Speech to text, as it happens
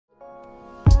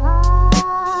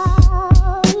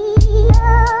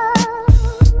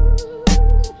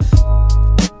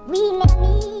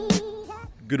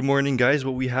Good morning, guys.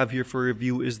 What we have here for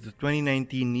review is the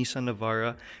 2019 Nissan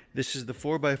Navara. This is the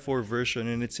 4x4 version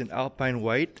and it's in Alpine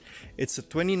White. It's a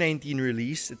 2019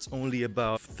 release. It's only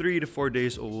about 3 to 4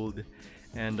 days old.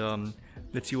 And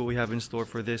let's see what we have in store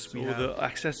for this. The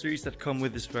accessories that come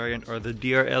with this variant are the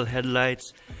DRL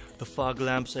headlights, the fog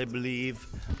lamps, I believe,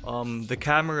 the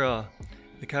camera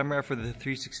for the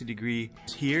 360 degree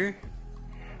is here,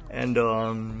 and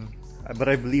but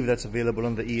I believe that's available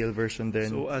on the EL version then.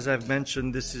 So as I've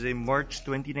mentioned, this is a March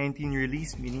 2019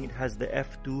 release, meaning it has the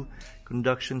F2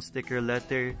 conduction sticker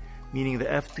letter, meaning the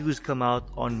F2s come out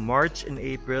on March and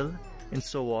April and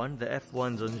so on. The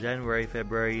F1s on January,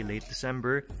 February, late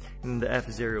December, and the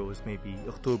F0s maybe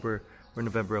October or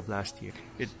November of last year.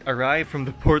 It arrived from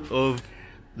the port of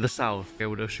the south, I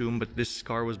would assume, but this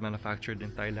car was manufactured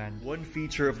in Thailand. One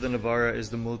feature of the Navara is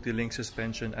the multi-link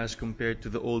suspension as compared to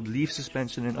the old leaf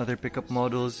suspension in other pickup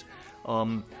models.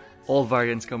 All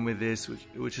variants come with this,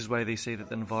 which is why they say that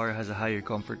the Navara has a higher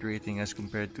comfort rating as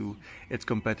compared to its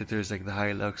competitors like the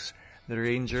Hilux, the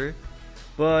Ranger.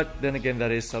 But then again,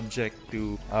 that is subject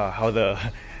to how the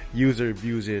user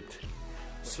views it.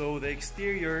 So the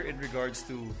exterior, in regards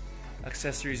to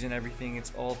accessories and everything,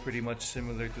 it's all pretty much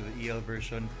similar to the EL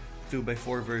version,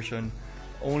 2x4 version,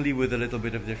 only with a little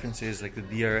bit of differences like the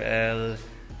DRL,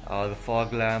 the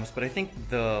fog lamps, but I think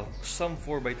some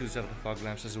 4x2s have the fog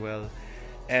lamps as well,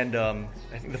 and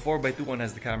I think the 4x2 one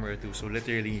has the camera too, so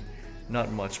literally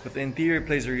not much. But the interior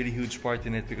plays a really huge part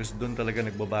in it because dun talaga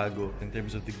nagbabago in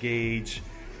terms of the gauge,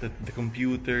 the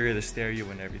computer, the stereo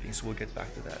and everything, so we'll get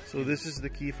back to that. So this is the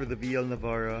key for the VL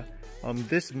Navara.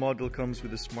 This model comes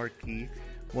with a smart key,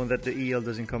 one that the EL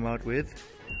doesn't come out with.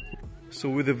 So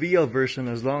with the VL version,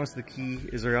 as long as the key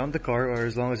is around the car or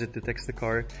as long as it detects the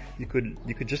car, you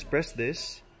could just press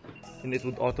this and it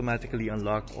would automatically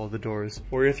unlock all the doors.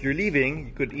 Or if you're leaving,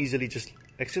 you could easily just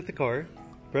exit the car,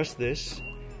 press this,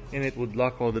 and it would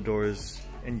lock all the doors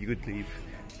and you could leave.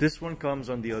 This one comes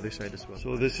on the other side as well.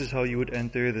 So this is how you would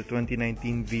enter the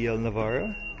 2019 VL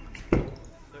Navara.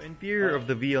 The interior of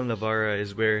the VL Navara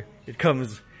is where it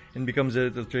comes and becomes a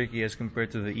little tricky as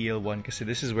compared to the EL one, because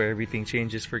this is where everything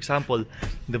changes. For example,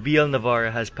 the VL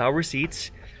Navara has power seats,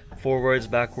 forwards,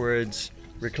 backwards,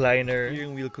 recliner,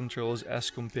 steering wheel controls as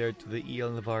compared to the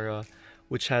EL Navara,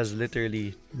 which has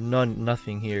literally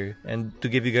nothing here. And to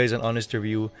give you guys an honest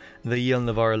review, the EL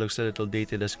Navara looks a little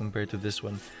dated as compared to this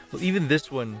one. Well, even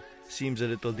this one seems a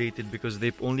little dated because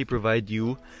they only provide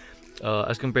you,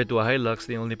 as compared to a Hilux,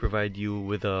 they only provide you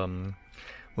with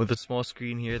a small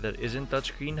screen here that isn't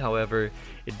touchscreen. However,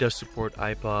 it does support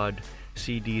iPod,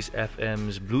 CDs,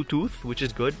 FMs, Bluetooth, which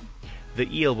is good.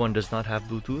 The EL one does not have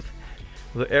Bluetooth.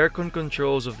 The aircon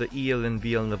controls of the EL and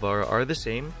VL Navara are the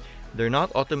same. They're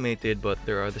not automated, but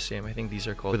they are the same. I think these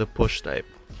are called the push type.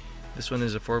 This one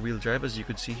is a 4-wheel drive, as you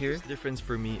could see here. The difference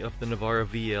for me of the Navara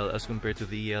VL as compared to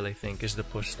the EL, I think, is the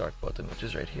push start button, which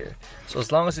is right here. So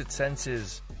as long as it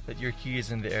senses that your key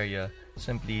is in the area,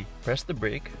 simply press the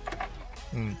brake,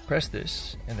 and press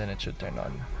this, and then it should turn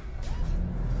on.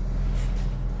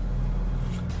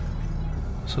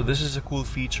 So this is a cool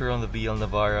feature on the VL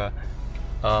Navara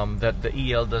that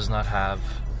the EL does not have.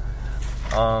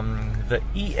 The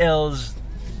EL's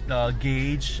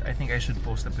gauge, I think I should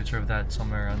post a picture of that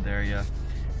somewhere around the area.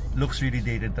 Looks really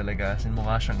dated talaga, sin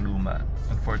mukha siyang luma,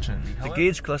 unfortunately. The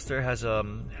gauge cluster has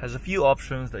a few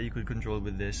options that you could control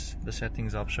with this. The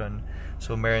settings option.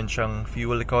 So meron siyang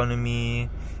fuel economy,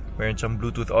 meron siyang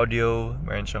Bluetooth audio,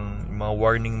 meron siyang mga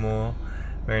warning mo,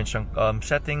 meron siyang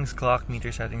settings, clock,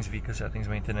 meter settings, vehicle settings,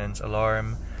 maintenance,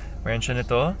 alarm. Meron siya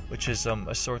nito, which is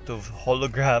a sort of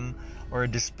hologram or a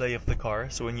display of the car.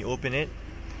 So when you open it,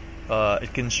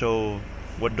 it can show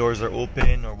what doors are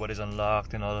open or what is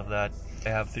unlocked and all of that. I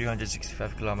have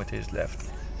 365 kilometers left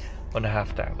on a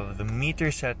half tank. The meter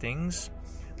settings,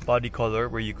 body color,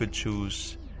 where you could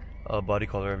choose a body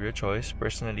color of your choice.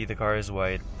 Personally, the car is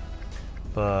white,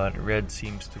 but red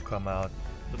seems to come out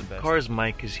the best. The car's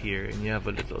mic is here, and you have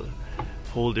a little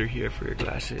holder here for your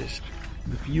glasses.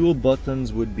 The fuel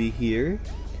buttons would be here,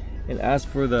 and as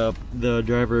for the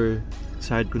driver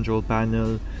side control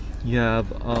panel, you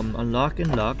have unlock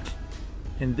and lock.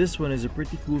 And this one is a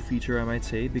pretty cool feature, I might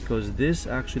say, because this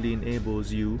actually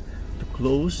enables you to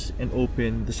close and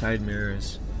open the side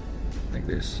mirrors like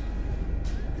this.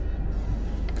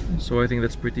 So I think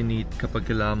that's pretty neat kapag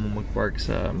kailangan mo magpark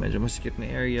sa medyo masikip na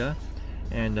area,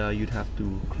 and you'd have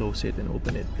to close it and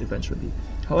open it eventually.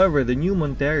 However, the new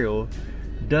Montero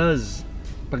does,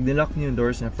 pag nilock niyo yung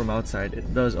doors from outside, it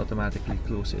does automatically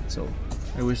close it. So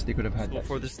I wish they could have had that.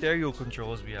 For the stereo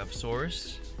controls, we have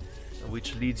source,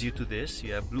 which leads you to this.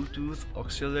 You have Bluetooth,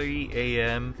 auxiliary,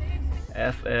 AM,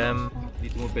 FM,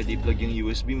 Dito mo pwede i-plug yung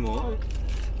USB mo.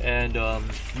 And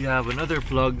you have another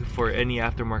plug for any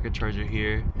aftermarket charger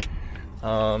here.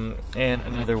 And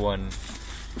another one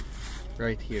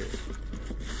right here.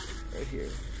 Right here.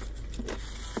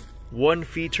 One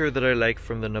feature that I like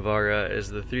from the Navara is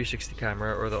the 360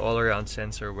 camera, or the all-around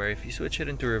sensor, where if you switch it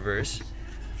into reverse,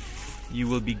 you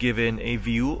will be given a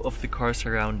view of the car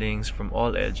surroundings from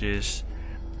all edges,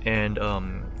 and a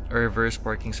reverse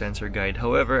parking sensor guide.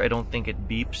 However, I don't think it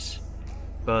beeps,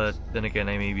 but then again,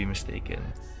 I may be mistaken.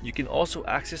 You can also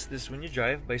access this when you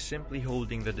drive by simply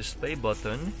holding the display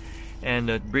button, and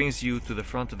it brings you to the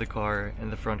front of the car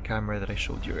and the front camera that I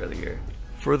showed you earlier.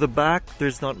 For the back,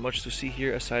 there's not much to see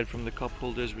here aside from the cup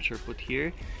holders which are put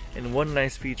here. And one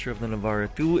nice feature of the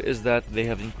Navara 2 is that they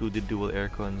have included dual air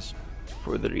cons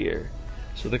for the rear.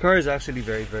 So the car is actually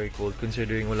very cold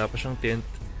considering wala pa siyang tint,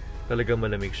 talaga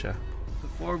malamig siya. The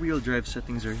 4-wheel drive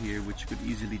settings are here, which could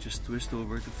easily just twist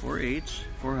over to 4H,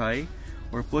 4 high,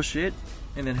 or push it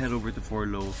and then head over to 4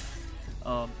 low.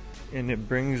 And it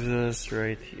brings us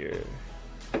right here.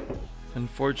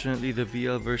 Unfortunately, the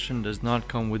VL version does not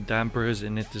come with dampers,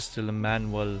 and it is still a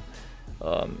manual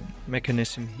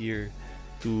mechanism here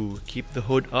to keep the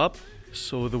hood up.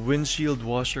 So the windshield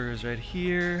washer is right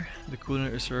here, the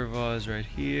coolant reservoir is right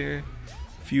here,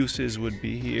 fuses would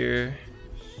be here,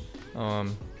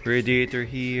 radiator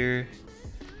here.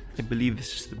 I believe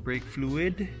this is the brake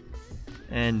fluid,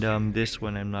 and this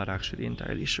one I'm not actually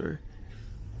entirely sure.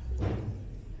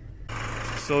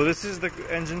 So this is the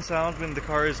engine sound when the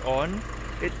car is on.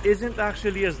 It isn't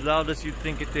actually as loud as you'd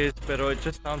think it is, but it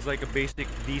just sounds like a basic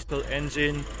diesel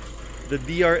engine. The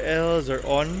DRLs are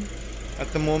on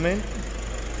at the moment.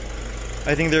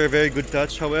 I think they're a very good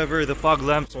touch. However, the fog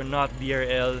lamps are not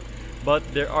DRL, but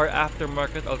there are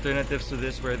aftermarket alternatives to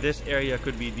this where this area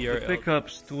could be DRL. The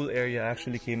pickup's tool area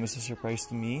actually came as a surprise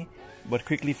to me, but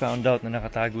quickly found out na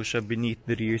nakatago siya beneath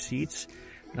the rear seats.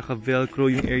 Naka-velcro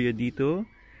yung area dito.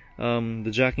 The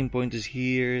jacking point is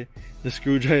here. The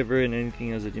screwdriver and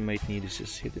anything else that you might need is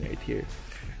just hidden right here.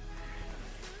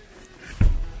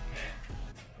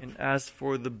 And as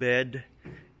for the bed,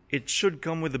 it should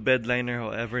come with a bed liner.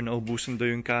 However, naubusan daw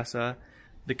yung kasa.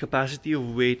 The capacity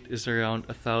of weight is around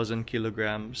 1,000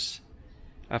 kilograms.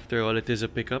 After all, it is a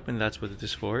pickup, and that's what it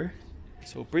is for.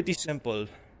 So pretty simple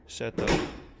setup.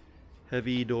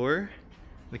 Heavy door.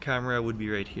 The camera would be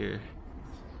right here.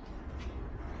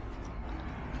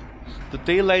 The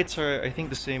taillights are, I think,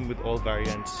 the same with all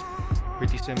variants.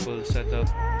 Pretty simple setup.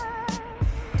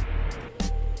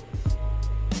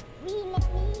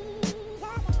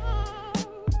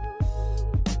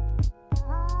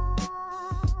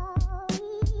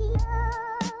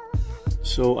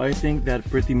 So I think that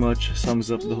pretty much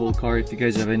sums up the whole car. If you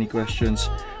guys have any questions,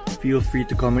 feel free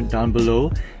to comment down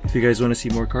below. If you guys want to see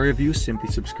more car reviews, simply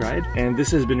subscribe. And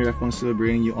this has been Reph Bangsil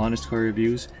bringing you honest car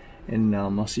reviews. And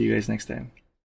I'll see you guys next time.